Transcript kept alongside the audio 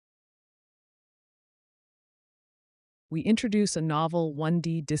we introduce a novel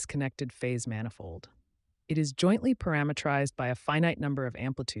 1D disconnected phase manifold. It is jointly parametrized by a finite number of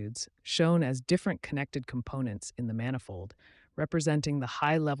amplitudes, shown as different connected components in the manifold, representing the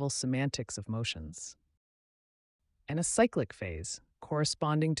high-level semantics of motions, and a cyclic phase,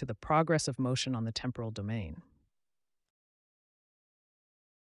 corresponding to the progress of motion on the temporal domain.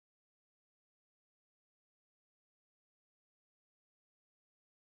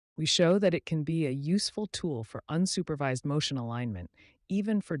 We show that it can be a useful tool for unsupervised motion alignment,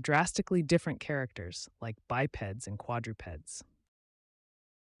 even for drastically different characters like bipeds and quadrupeds.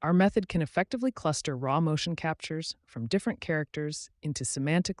 Our method can effectively cluster raw motion captures from different characters into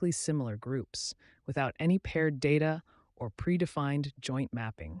semantically similar groups without any paired data or predefined joint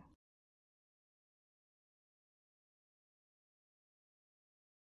mapping.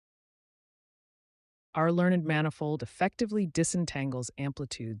 Our learned manifold effectively disentangles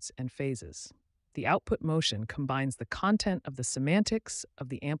amplitudes and phases. The output motion combines the content of the semantics of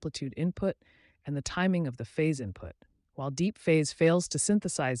the amplitude input and the timing of the phase input, while deep phase fails to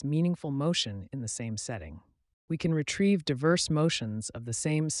synthesize meaningful motion in the same setting. We can retrieve diverse motions of the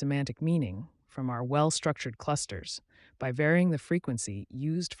same semantic meaning from our well-structured clusters by varying the frequency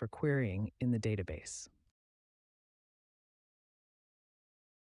used for querying in the database.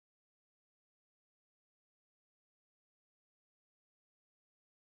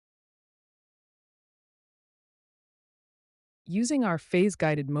 Using our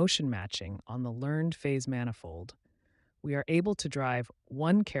phase-guided motion matching on the learned phase manifold, we are able to drive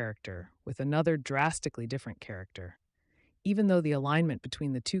one character with another drastically different character, even though the alignment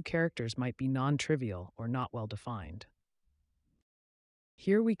between the two characters might be non-trivial or not well defined.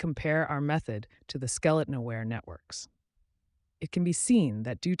 Here we compare our method to the skeleton-aware networks. It can be seen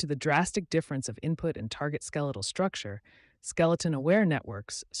that due to the drastic difference of input and target skeletal structure, skeleton-aware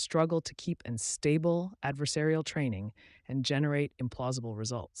networks struggle to keep in stable adversarial training and generate implausible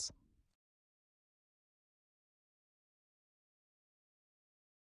results.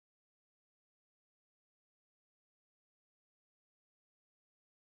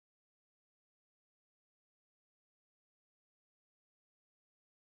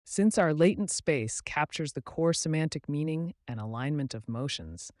 Since our latent space captures the core semantic meaning and alignment of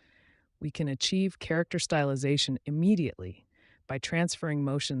motions, we can achieve character stylization immediately by transferring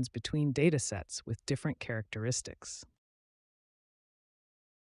motions between datasets with different characteristics.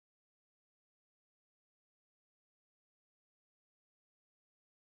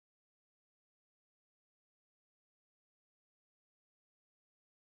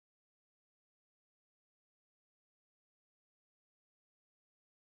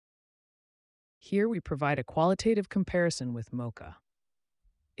 Here we provide a qualitative comparison with MoCA.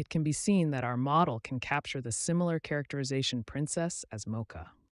 It can be seen that our model can capture the similar characterization princess as MoCA.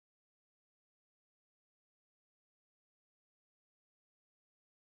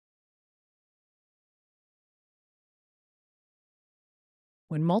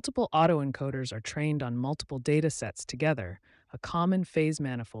 When multiple autoencoders are trained on multiple datasets together, a common phase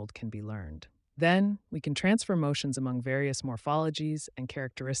manifold can be learned. Then, we can transfer motions among various morphologies and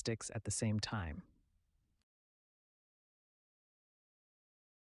characteristics at the same time.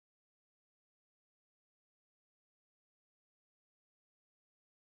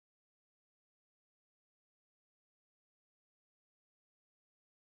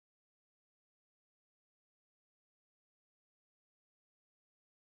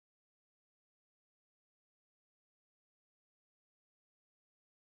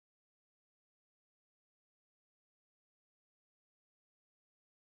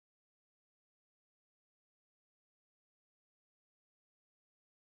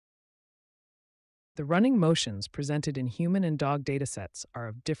 The running motions presented in human and dog datasets are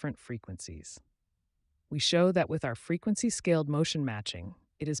of different frequencies. We show that with our frequency-scaled motion matching,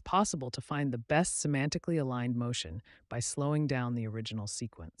 it is possible to find the best semantically aligned motion by slowing down the original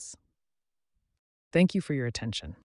sequence. Thank you for your attention.